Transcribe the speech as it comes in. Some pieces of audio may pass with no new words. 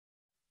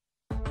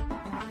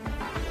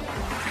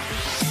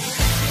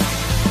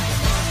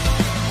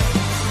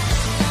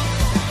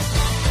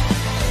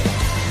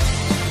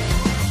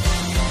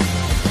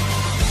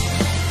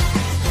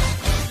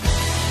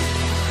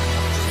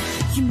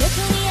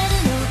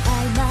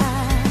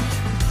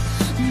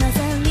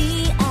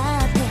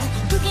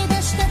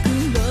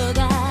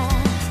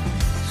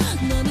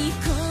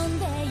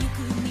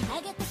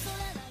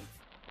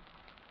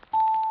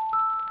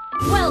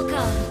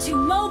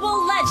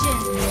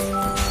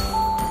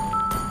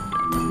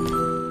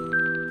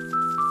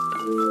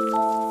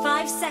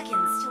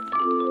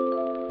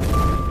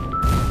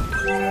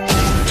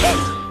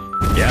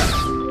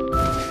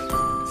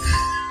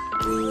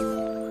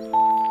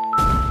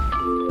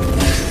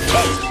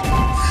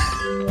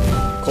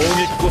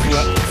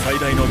は最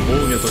大の防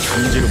御と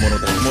信じる者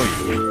たちもい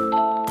る。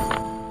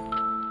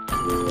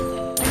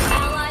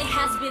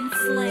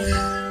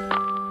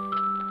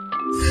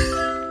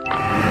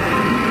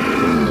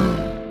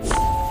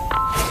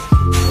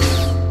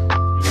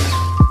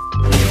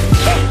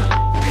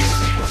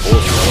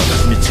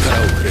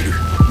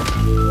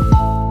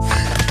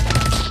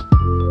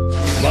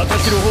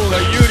私の方が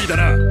有利だ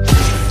な。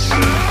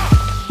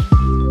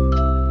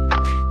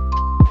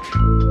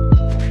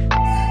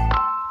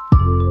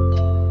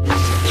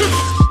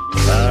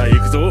さあ行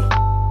くぞ。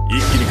一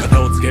気に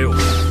片をつけよう。王子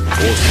が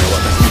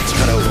私に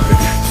力をくれる。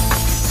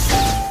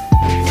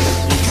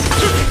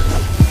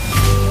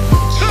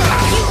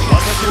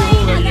私の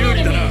方が有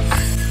利だな。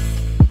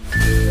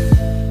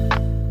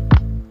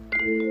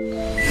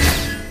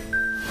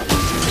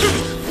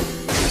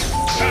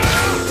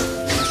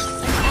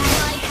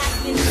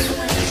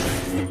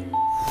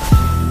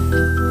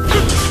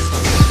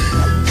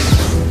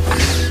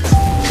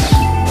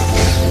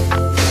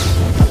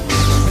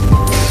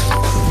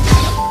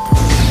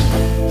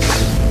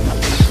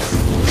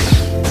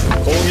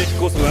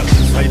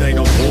最大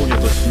の防御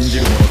と信じ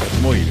る者た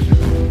ちもいる。王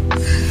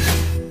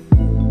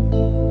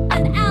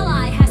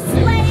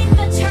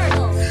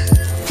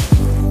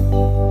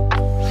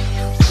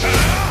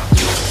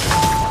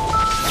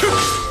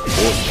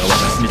子が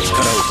私に力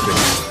をくれる。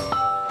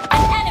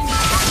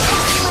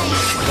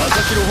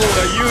私の方が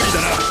有利だ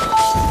な。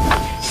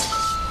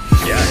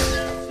いや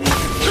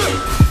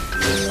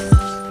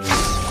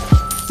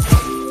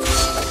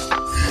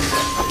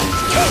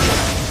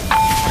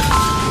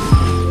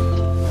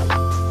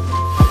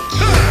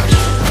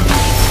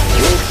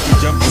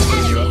ジャンプする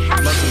には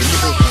まず2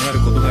歩下がる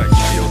ことが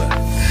必要だ。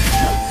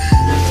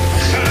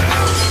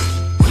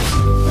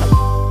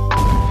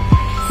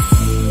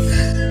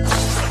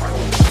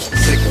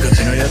せっかち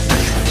なやつだ。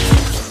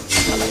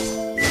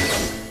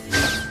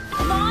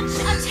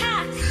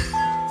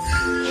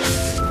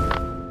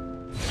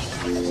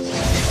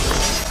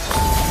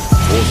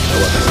王子が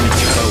私に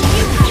力を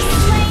くれる。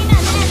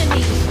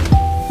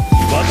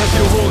私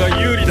の方が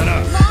有利だな。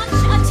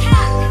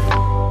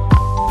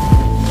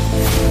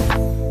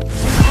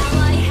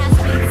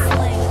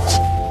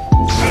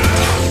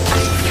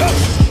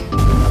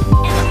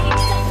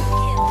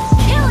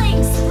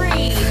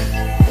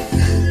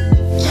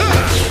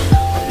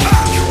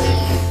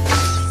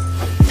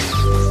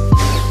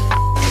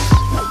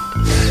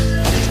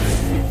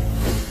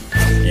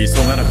急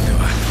がなくては。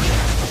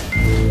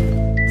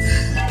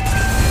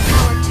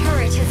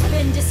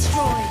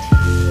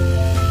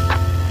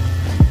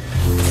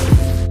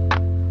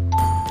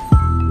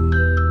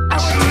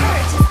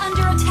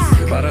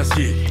素晴らし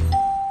い。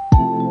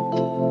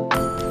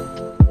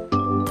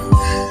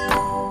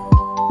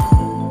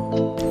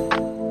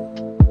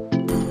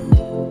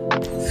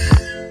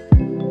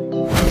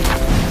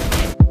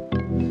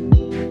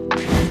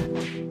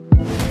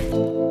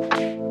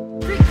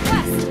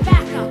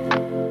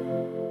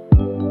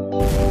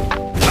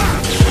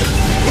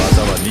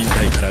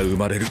から生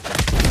まれる。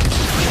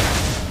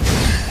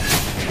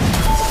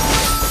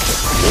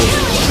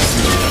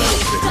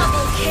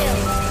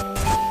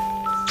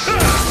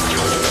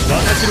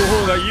私の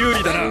方が有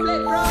利だな。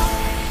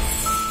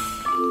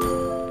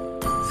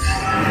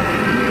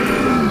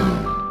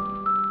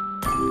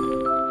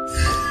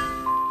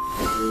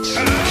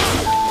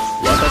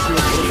私を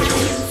殺せと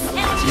打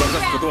ち負か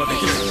すことはでき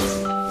ない。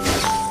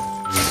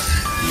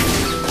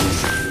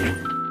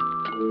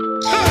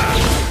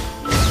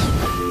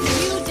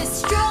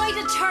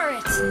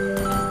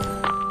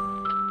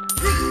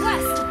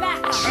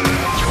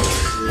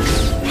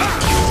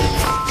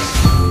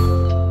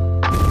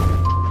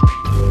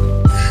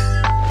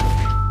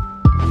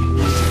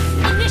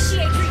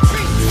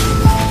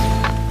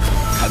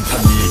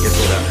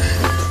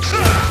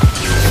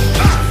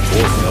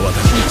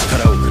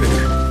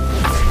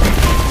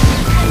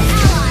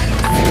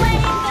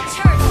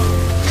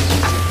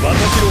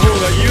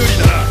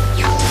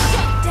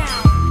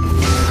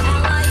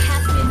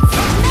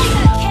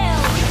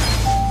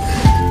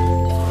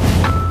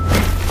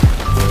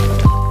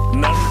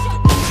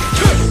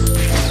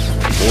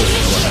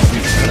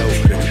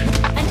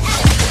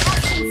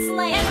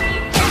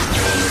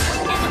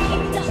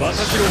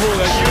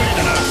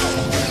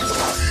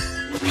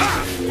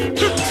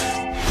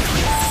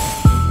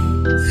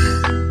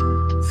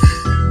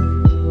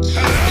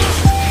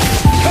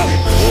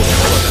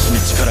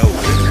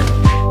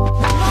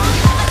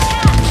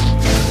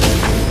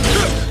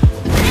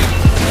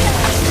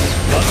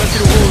私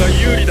の方が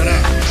有利だな。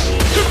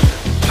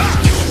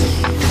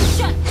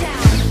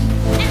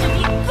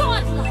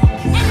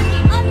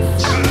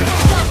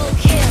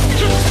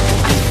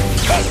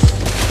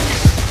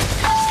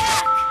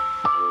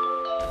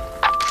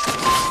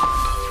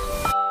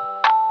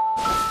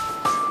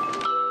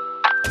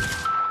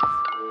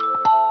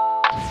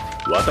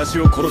私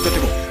を殺せて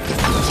も打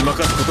ち負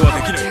かすことは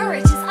できない。王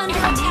子が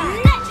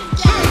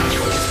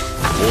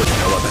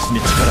私に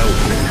力をく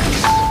れる。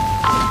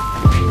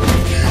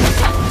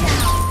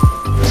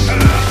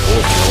王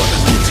子が私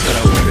に力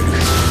をくれる。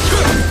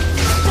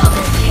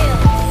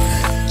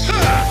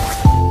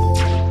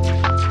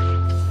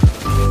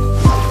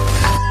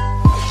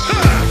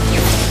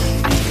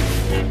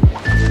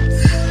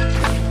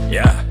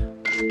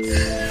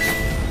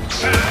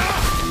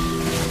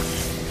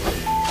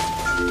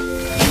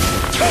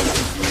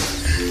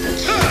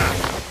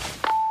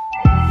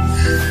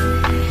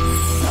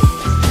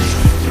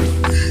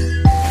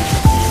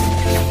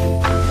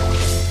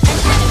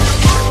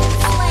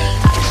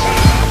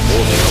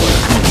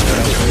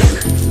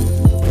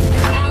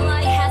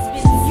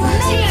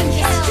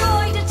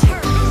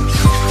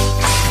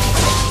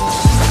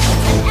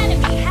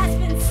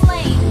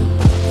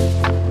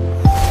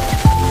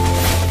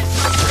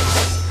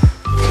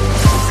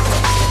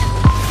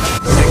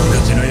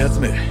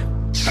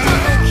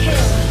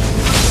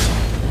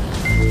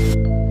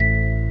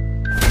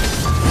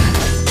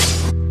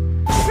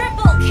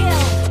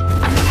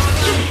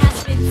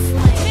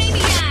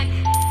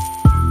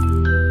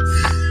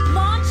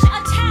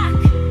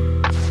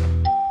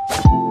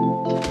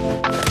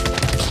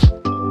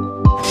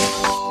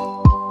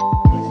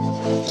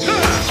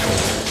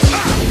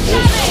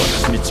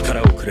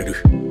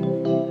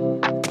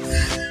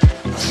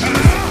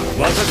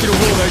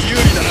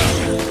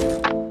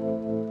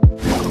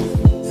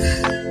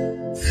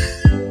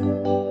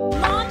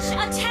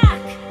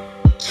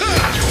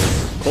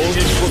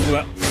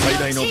最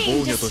大の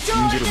防御と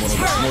信じる者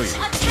たちもいる。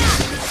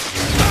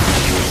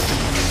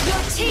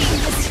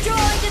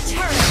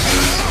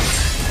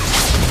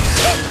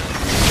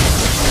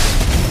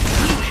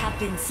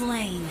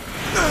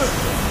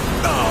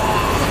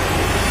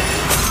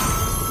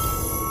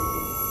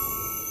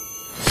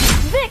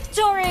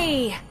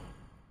Victory!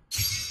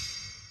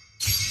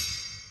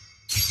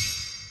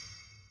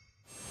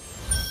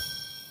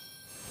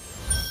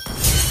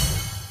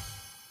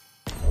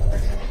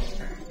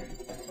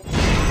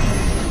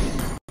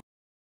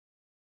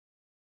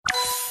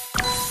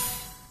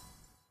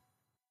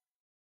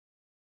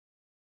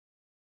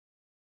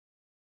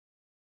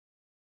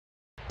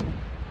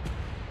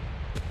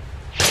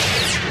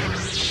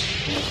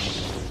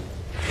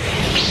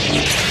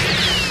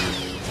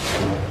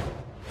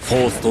 フ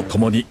ォースと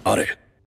共にあれ。